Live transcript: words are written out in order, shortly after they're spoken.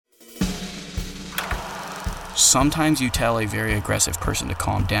Sometimes you tell a very aggressive person to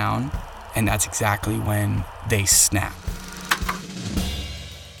calm down, and that's exactly when they snap.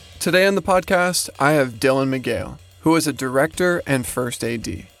 Today on the podcast, I have Dylan Mcgale, who is a director and first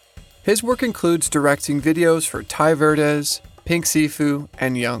AD. His work includes directing videos for Ty Verdes, Pink Sifu,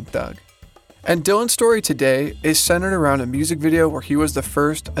 and Young Thug. And Dylan's story today is centered around a music video where he was the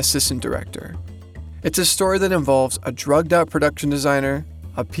first assistant director. It's a story that involves a drugged-out production designer,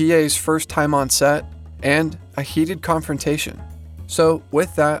 a PA's first time on set, and a heated confrontation. So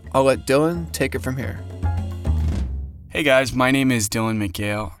with that, I'll let Dylan take it from here. Hey guys, my name is Dylan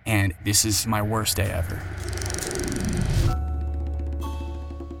Mcgale, and this is my worst day ever.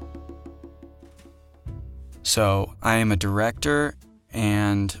 So I am a director,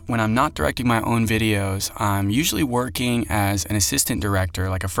 and when I'm not directing my own videos, I'm usually working as an assistant director,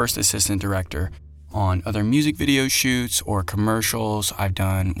 like a first assistant director, on other music video shoots or commercials. I've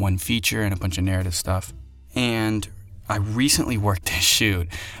done one feature and a bunch of narrative stuff. And I recently worked this shoot.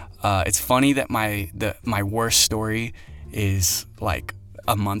 It's funny that my worst story is like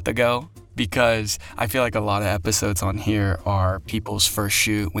a month ago, because I feel like a lot of episodes on here are people's first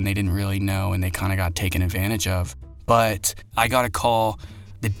shoot when they didn't really know and they kind of got taken advantage of. But I got a call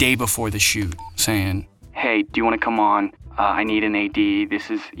the day before the shoot saying, "Hey, do you want to come on? I need an AD. This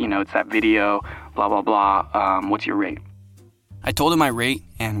is, it's that video, blah, blah, blah. What's your rate?" I told him my rate,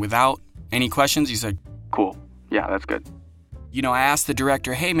 and without any questions, he said, "Cool. Yeah, that's good." I asked the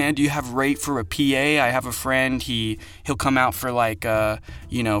director, "Hey man, do you have rate for a PA? I have a friend, he'll come out for like,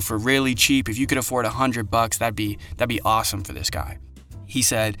 for really cheap. If you could afford $100, that'd be awesome for this guy." He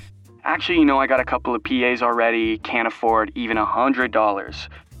said, "Actually, I got a couple of PAs already, can't afford even $100.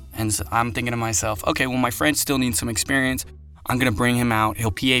 And so I'm thinking to myself, okay, well, my friend still needs some experience. I'm going to bring him out. He'll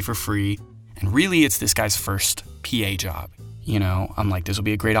PA for free. And really, it's this guy's first PA job. I'm like, this will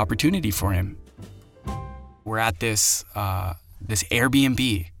be a great opportunity for him. We're at this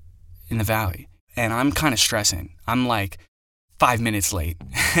Airbnb in the valley, and I'm kind of stressing. I'm like 5 minutes late,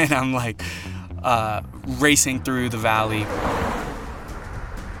 and I'm like racing through the valley.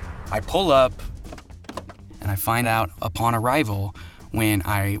 I pull up, and I find out upon arrival, when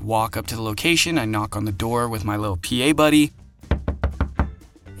I walk up to the location, I knock on the door with my little PA buddy.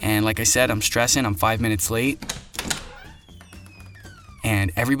 And like I said, I'm stressing, I'm 5 minutes late.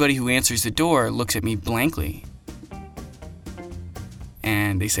 And everybody who answers the door looks at me blankly.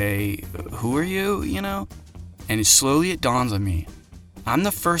 And they say, "Who are you?" And slowly it dawns on me. I'm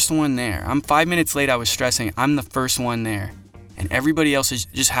the first one there. I'm 5 minutes late, I was stressing. I'm the first one there. And everybody else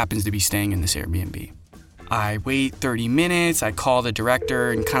just happens to be staying in this Airbnb. I wait 30 minutes, I call the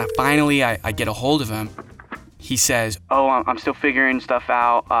director, and kind of finally I get a hold of him. He says, "Oh, I'm still figuring stuff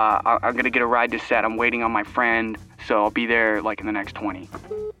out. I'm going to get a ride to set. I'm waiting on my friend, so I'll be there like in the next 20.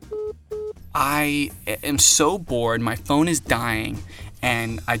 I am so bored, my phone is dying,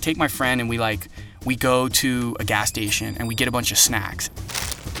 and I take my friend and we go to a gas station and we get a bunch of snacks.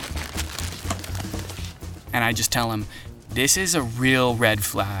 And I just tell him, this is a real red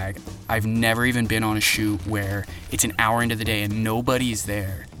flag. I've never even been on a shoot where it's an hour into the day and nobody's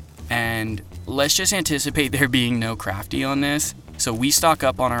there. And let's just anticipate there being no crafty on this. So we stock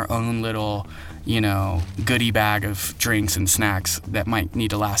up on our own little, goodie bag of drinks and snacks that might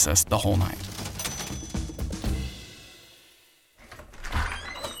need to last us the whole night."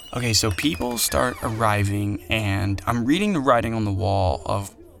 Okay, so people start arriving, and I'm reading the writing on the wall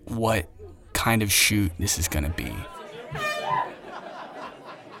of what kind of shoot this is gonna be.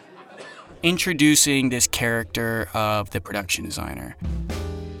 Introducing this character of the production designer.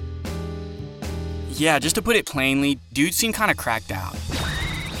 Yeah, just to put it plainly, dude seemed kind of cracked out.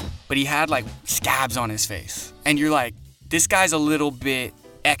 But he had like scabs on his face. And you're like, this guy's a little bit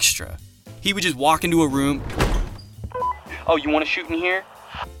extra. He would just walk into a room. "Oh, you want to shoot in here?"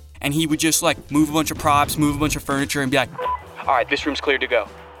 And he would just like move a bunch of props, move a bunch of furniture, and be like, "All right, this room's cleared to go.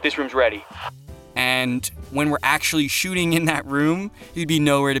 This room's ready." And when we're actually shooting in that room, he'd be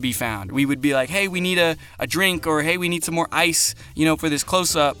nowhere to be found. We would be like, "Hey, we need a drink," or "Hey, we need some more ice, for this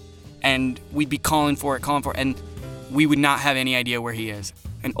close-up." And we'd be calling for it, and we would not have any idea where he is.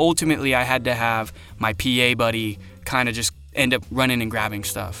 And ultimately, I had to have my PA buddy kind of just end up running and grabbing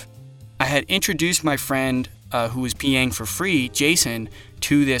stuff. I had introduced my friend who was PAing for free, Jason,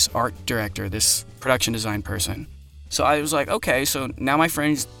 to this art director, this production design person. So I was like, okay, so now my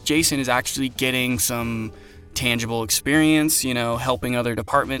friend Jason is actually getting some tangible experience, helping other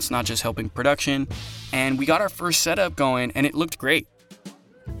departments, not just helping production. And we got our first setup going, and it looked great.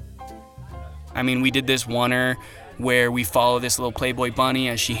 I mean, we did this oneer where we follow this little Playboy bunny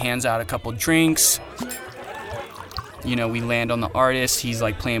as she hands out a couple drinks. We land on the artist. He's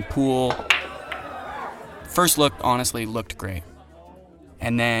like playing pool. first look honestly looked great.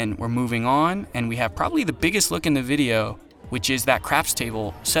 And then we're moving on, and we have probably the biggest look in the video, which is that craps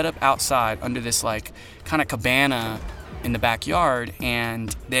table set up outside under this like kind of cabana in the backyard,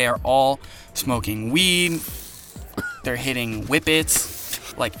 and they are all smoking weed. They're hitting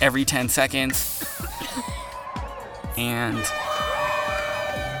whippets like every 10 seconds. And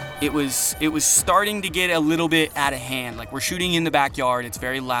it was starting to get a little bit out of hand. Like, we're shooting in the backyard, it's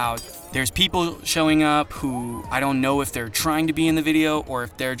very loud. There's people showing up who I don't know if they're trying to be in the video or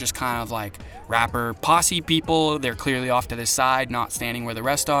if they're just kind of like rapper posse people. They're clearly off to the side, not standing where the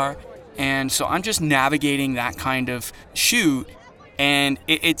rest are. And so I'm just navigating that kind of shoot, and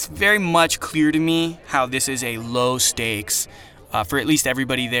it's very much clear to me how this is a low stakes, for at least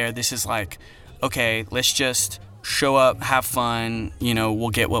everybody there. This is like, okay, let's just show up, have fun, we'll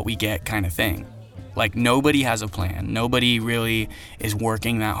get what we get kind of thing. Like, nobody has a plan. Nobody really is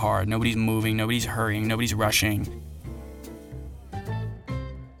working that hard. Nobody's moving, nobody's hurrying, nobody's rushing.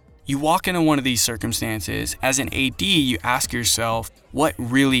 You walk into one of these circumstances, as an AD, you ask yourself, what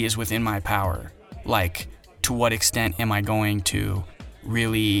really is within my power? Like, to what extent am I going to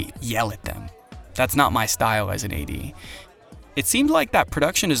really yell at them? That's not my style as an AD. It seemed like that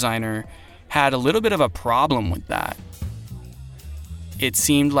production designer had a little bit of a problem with that. It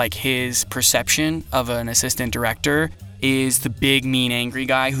seemed like his perception of an assistant director is the big, mean, angry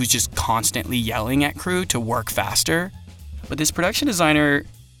guy who's just constantly yelling at crew to work faster. But this production designer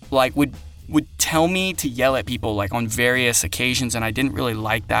would tell me to yell at people like on various occasions, and I didn't really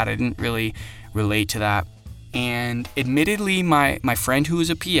like that. I didn't really relate to that. And admittedly, my friend who is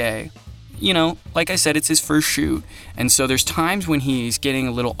a PA, like I said, it's his first shoot. And so there's times when he's getting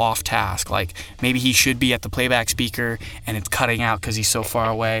a little off task, like maybe he should be at the playback speaker and it's cutting out because he's so far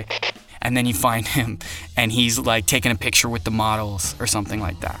away. And then you find him and he's like taking a picture with the models or something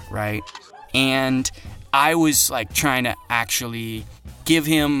like that, right? And I was like trying to actually give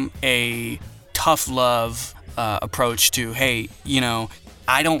him a tough love approach to, hey,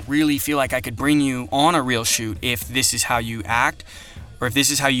 I don't really feel like I could bring you on a real shoot if this is how you act, or if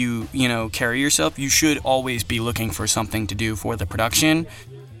this is how you carry yourself. You should always be looking for something to do for the production.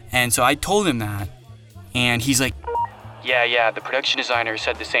 And so I told him that, and he's like, yeah, the production designer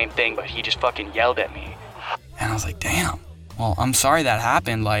said the same thing, but he just fucking yelled at me. And I was like, damn, well, I'm sorry that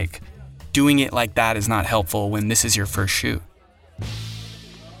happened. Like, doing it like that is not helpful when this is your first shoot.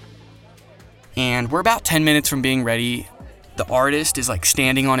 And we're about 10 minutes from being ready. The artist is like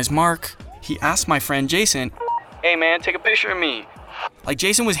standing on his mark. He asked my friend Jason, hey man, take a picture of me. Like,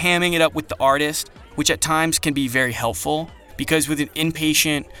 Jason was hamming it up with the artist, which at times can be very helpful, because with an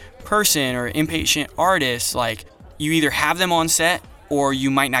impatient person or impatient artist, like, you either have them on set or you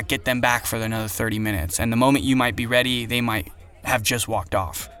might not get them back for another 30 minutes. And the moment you might be ready, they might have just walked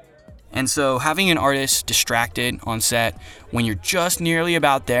off. And so having an artist distracted on set when you're just nearly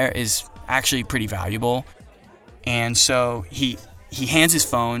about there is actually pretty valuable. And so he hands his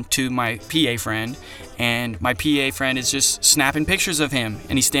phone to my PA friend, and my PA friend is just snapping pictures of him,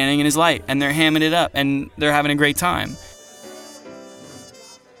 and he's standing in his light, and they're hamming it up, and they're having a great time.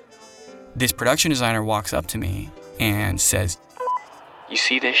 This production designer walks up to me and says, you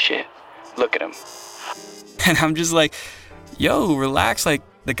see this shit? Look at him. And I'm just like, yo, relax. Like,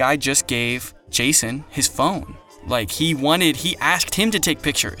 the guy just gave Jason his phone. Like, he asked him to take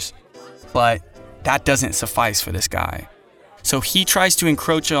pictures, but that doesn't suffice for this guy. So he tries to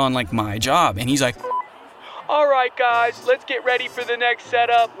encroach on like my job, and he's like, all right guys, let's get ready for the next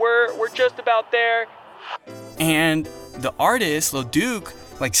setup. We're just about there. And the artist, Lil Duke,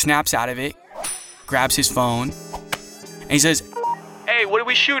 like snaps out of it, grabs his phone, and he says, hey, what are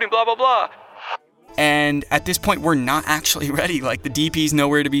we shooting? Blah, blah, blah. And at this point, we're not actually ready. Like, the DP's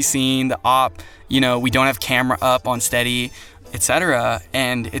nowhere to be seen. The op, we don't have camera up on steady, etc.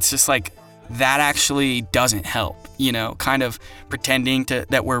 And it's just like, that actually doesn't help. Kind of pretending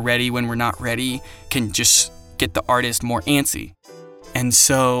that we're ready when we're not ready can just get the artist more antsy. And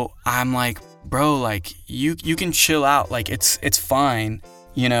so I'm like, bro, like, you can chill out. Like, it's fine.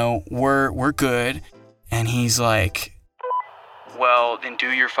 We're good. And he's like, well, then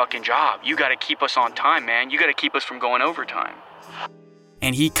do your fucking job. You got to keep us on time, man. You got to keep us from going overtime.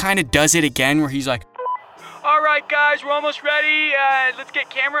 And he kind of does it again where he's like, all right, guys, we're almost ready. Let's get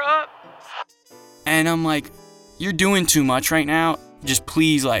camera up. And I'm like, you're doing too much right now. Just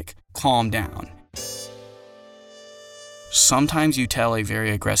please, like, calm down. Sometimes you tell a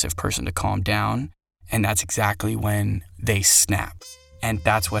very aggressive person to calm down, and that's exactly when they snap. And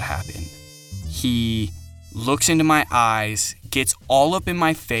that's what happened. He looks into my eyes, gets all up in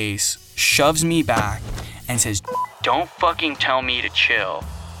my face, shoves me back, and says, don't fucking tell me to chill.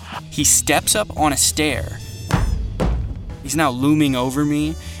 He steps up on a stair. He's now looming over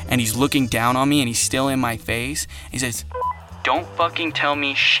me, and he's looking down on me, and he's still in my face. He says, "Don't fucking tell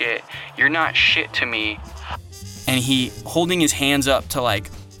me shit. You're not shit to me." And he, holding his hands up to like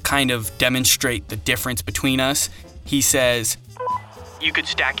kind of demonstrate the difference between us, he says, "You could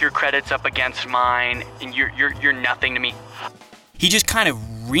stack your credits up against mine, and you're nothing to me." He just kind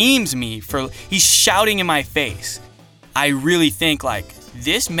of reams me he's shouting in my face. I really think like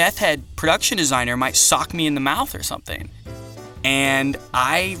this meth head production designer might sock me in the mouth or something. And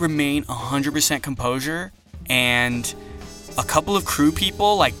I remain 100% composure, and a couple of crew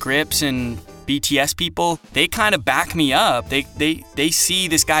people like Grips and BTS people, they kind of back me up. They see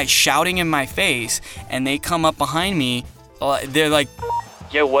this guy shouting in my face, and they come up behind me. They're like,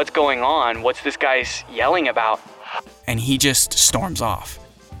 "Yo, what's going on? What's this guy's yelling about?" And he just storms off.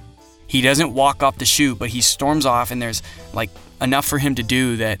 He doesn't walk off the chute, but he storms off, and there's like enough for him to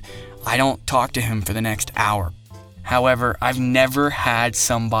do that I don't talk to him for the next hour. However, I've never had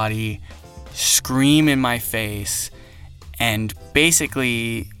somebody scream in my face and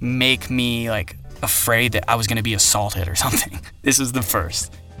basically make me like afraid that I was gonna be assaulted or something. This was the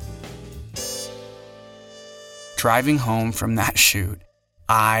first. Driving home from that shoot,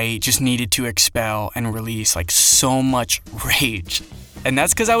 I just needed to expel and release like so much rage. And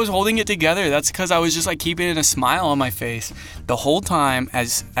that's because I was holding it together. That's because I was just like keeping a smile on my face the whole time,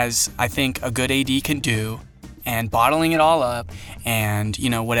 as I think a good AD can do, and bottling it all up, and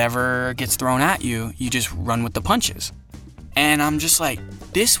whatever gets thrown at you, you just run with the punches. And I'm just like,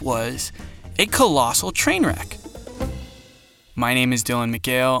 this was a colossal train wreck. My name is Dylan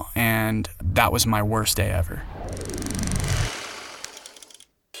Mcgale, and that was my worst day ever.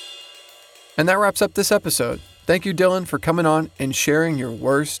 And that wraps up this episode. Thank you, Dylan, for coming on and sharing your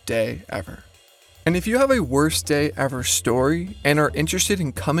worst day ever. And if you have a worst day ever story and are interested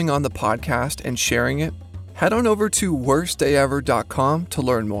in coming on the podcast and sharing it, head on over to worstdayever.com to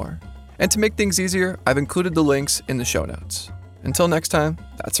learn more. And to make things easier, I've included the links in the show notes. Until next time,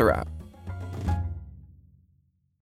 that's a wrap.